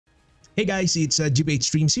Hey guys, it's GPH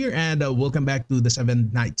Streams here and welcome back to the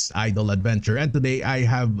 7 Nights Idol Adventure. And today I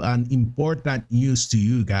have an important news to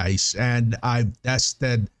you guys, and I've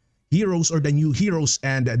tested heroes or the new heroes,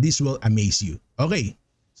 and this will amaze you. Okay,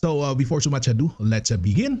 so before so much ado, let's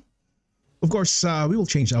begin. Of course, we will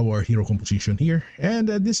change our hero composition here, and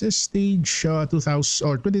this is stage 2000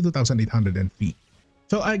 or 22,803.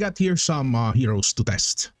 So I got here some heroes to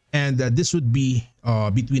test, and this would be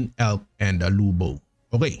between Elk and Lubo.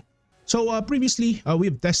 Okay. So previously,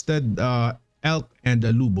 we've tested Elk and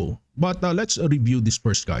Lubo, but let's review this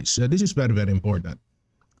first, guys. This is very, very important.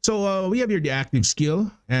 So we have here the active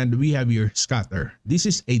skill, and we have here scatter. This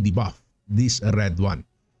is a debuff, this red one.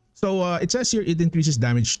 So it says here it increases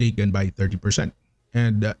damage taken by 30%.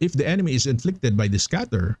 And if the enemy is inflicted by the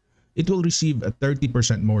scatter, it will receive a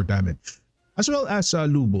 30% more damage. As well as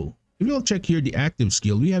Lubo. If you'll check here the active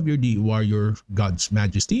skill, we have here the Warrior God's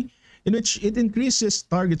Majesty, in which it increases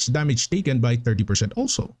target's damage taken by 30%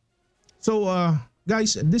 also. So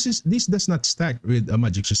guys, this does not stack with a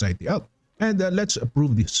Magic Society Elk. And let's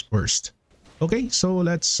prove this first. Okay, so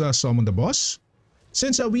let's summon the boss.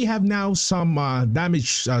 Since we have now some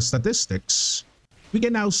damage statistics, we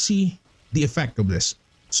can now see the effect of this.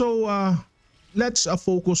 So let's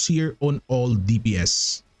focus here on all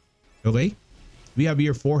DPS. Okay, we have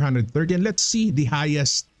here 430, and let's see the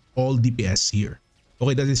highest all DPS here.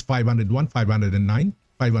 Okay, that is 501, 509,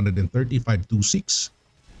 530, 526,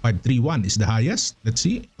 531 is the highest. Let's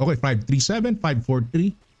see. Okay, 537,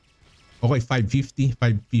 543. Okay, 550,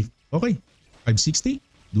 550. Okay, 560.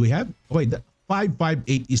 Do we have? Okay, the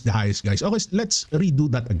 558 is the highest, guys. Okay, let's redo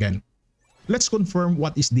that again. Let's confirm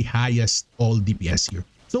what is the highest all DPS here.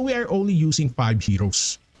 So we are only using 5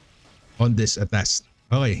 heroes on this test.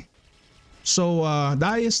 Okay. So the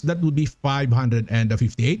highest, that would be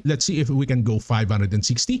 558. Let's see if we can go 560.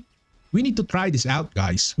 We need to try this out,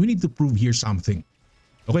 guys. We need to prove here something.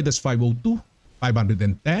 Okay, that's 502,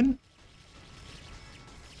 510.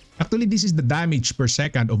 Actually, this is the damage per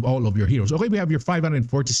second of all of your heroes. Okay, we have your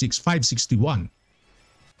 546, 561.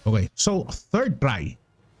 Okay, so third try.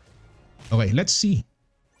 Okay, let's see.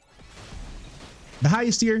 The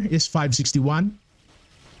highest here is 561.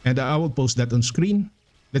 And I will post that on screen.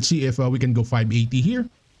 Let's see if we can go 580 here.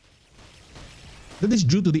 That is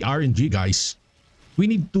due to the RNG, guys. We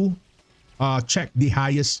need to check the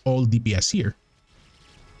highest all DPS here.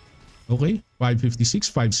 Okay, 556,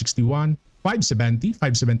 561, 570,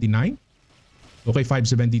 579. Okay,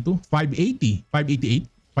 572, 580, 588,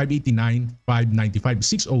 589, 595,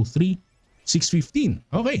 603, 615.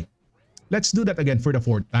 Okay, let's do that again for the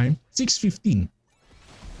fourth time. 615.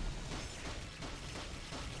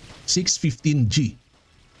 615G.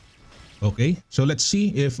 Okay, so let's see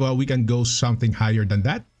if we can go something higher than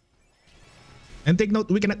that. And take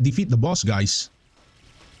note, we cannot defeat the boss, guys.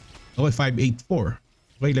 Okay, 584.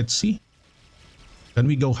 Okay, let's see. Can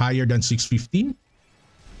we go higher than 615?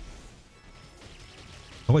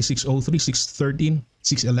 Okay, 603, 613,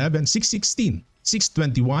 611, 616,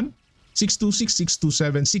 621, 626,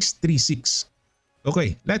 627, 636.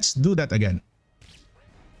 Okay, let's do that again.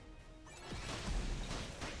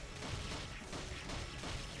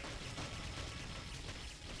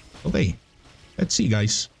 Okay, let's see,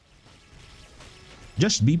 guys.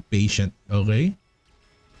 Just be patient, okay?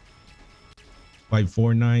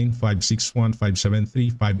 549, 561,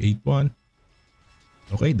 573, 581.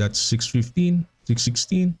 Okay, that's 615,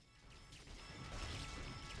 616.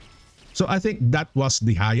 So I think that was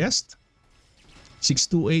the highest.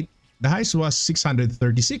 628. The highest was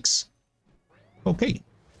 636. Okay.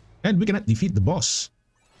 And we cannot defeat the boss,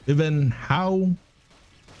 even how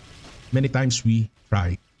many times we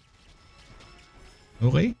try.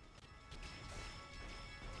 Okay.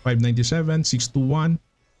 597, 621.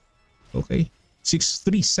 Okay.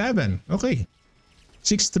 637. Okay.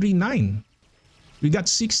 639. We got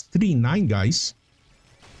 639, guys.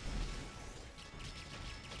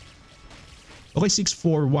 Okay,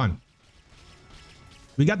 641.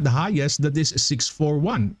 We got the highest, that is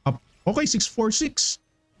 641. Up. Okay, 646.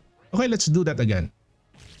 Okay, let's do that again.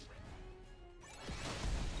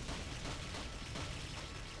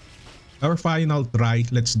 Our final try,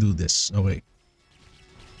 let's do this. Okay.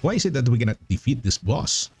 Why is it that we cannot defeat this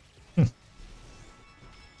boss?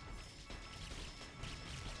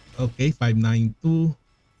 Okay, 592.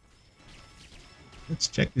 Let's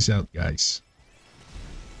check this out, guys.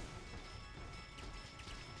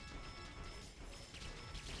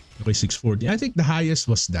 Okay, 640. I think the highest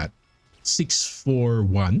was that.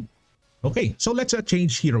 641. Okay, so let's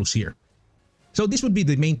change heroes here. So this would be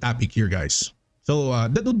the main topic here, guys. So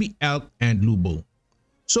that would be Elk and Lubo.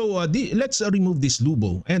 So let's remove this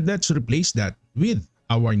Lubo and let's replace that with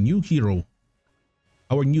our new hero,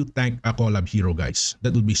 our new tank collab hero, guys.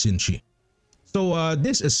 That would be Sinchi. So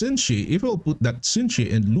this is Sinchi. If we'll put that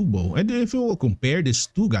Sinchi and Lubo, and if we will compare these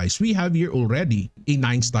two guys, we have here already a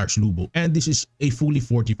 9 stars Lubo, and this is a fully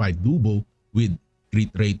fortified Lubo with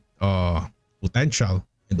crit rate potential,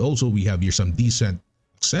 and also we have here some decent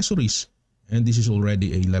accessories, and this is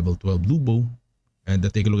already a level 12 Lubo, and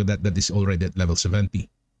take a look at that. That is already at level 70.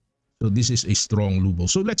 So this is a strong Lubo.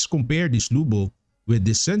 So let's compare this Lubo with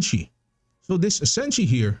this Senshi. So this Senshi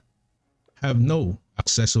here have no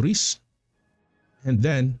accessories, and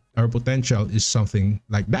then our potential is something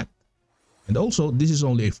like that. And also this is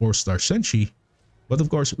only a 4-star Senshi, but of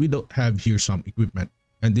course we don't have here some equipment,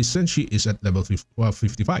 and this Senshi is at level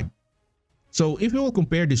 55. So if you will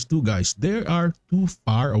compare these two guys, they are too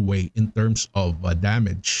far away in terms of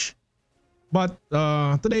damage. But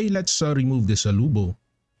today let's remove this Lubo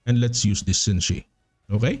and let's use this Senshi.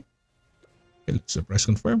 Okay, let's press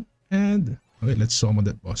confirm, and okay, let's summon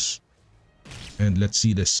that boss. And let's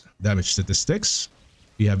see this damage statistics.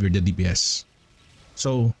 We have here the DPS.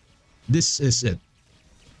 So this is it.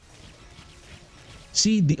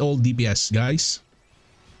 See the old DPS, guys.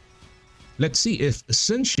 Let's see if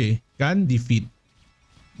Senshi can defeat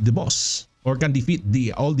the boss, or can defeat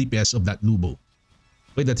the all DPS of that Lubo.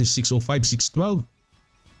 Wait, that is 605, 612,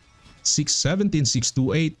 617,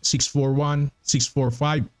 628, 641,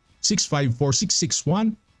 645, 654,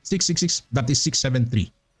 661, 666. That is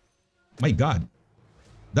 673. My God,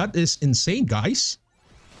 that is insane, guys.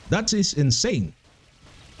 That is insane.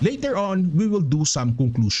 Later on, we will do some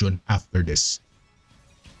conclusion after this.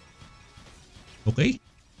 Okay?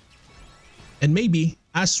 And maybe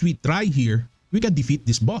as we try here, we can defeat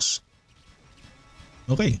this boss.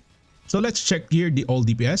 Okay. So let's check here the all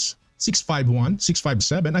DPS. 651,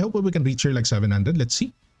 657. I hope we can reach here like 700. Let's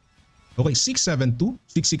see. Okay, 672,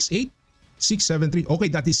 668, 673. Okay,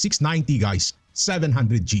 that is 690, guys.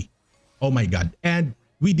 700G. Oh my God. And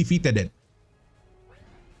we defeated it.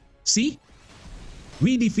 See?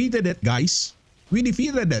 We defeated it, guys. We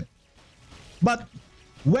defeated it. But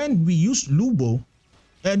when we used Lubo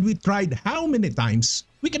and we tried how many times,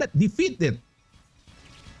 we cannot defeat it.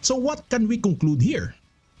 So what can we conclude here?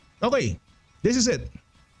 Okay, this is it.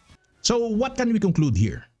 So what can we conclude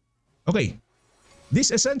here? Okay,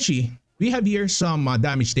 this essentially, we have here some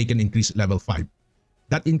damage taken increase level 5.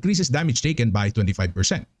 That increases damage taken by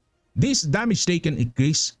 25%. This damage taken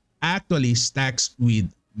increase actually stacks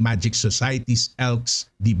with Magic Society's Elk's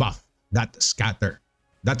debuff, that scatter.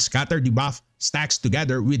 That scatter debuff stacks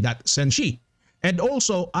together with that Senshi. And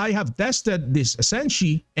also, I have tested this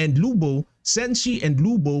Senshi and Lubo. Senshi and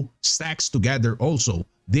Lubo stacks together also.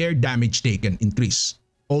 Their damage taken increase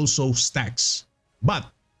also stacks. But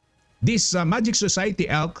this Magic Society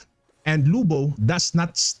Elk and Lubo does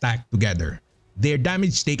not stack together. Their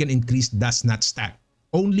damage taken increase does not stack.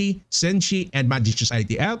 Only Senshi and Magic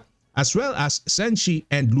Society Elk, as well as Senshi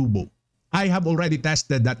and Lubo. I have already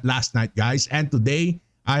tested that last night, guys, and today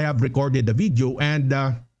I have recorded the video, and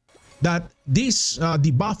that this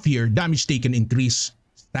debuff here, damage taken increase,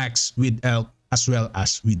 stacks with Elk as well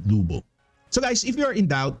as with Lubo. So guys, if you're in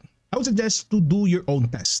doubt, I would suggest to do your own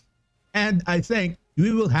test, and I think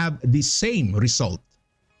we will have the same result.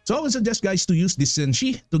 So I would suggest, guys, to use this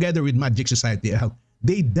Senshi together with Magic Society Elk.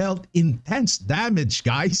 They dealt intense damage,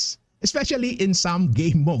 guys, especially in some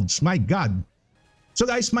game modes. My God. So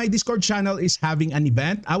guys, my Discord channel is having an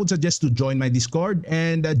event. I would suggest to join my Discord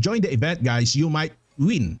and join the event, guys. You might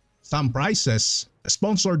win some prizes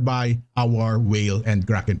sponsored by our Whale and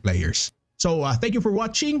Kraken players. So thank you for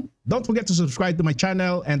watching. Don't forget to subscribe to my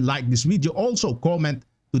channel and like this video. Also comment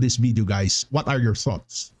to this video, guys. What are your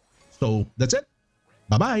thoughts? So that's it.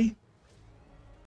 Bye-bye.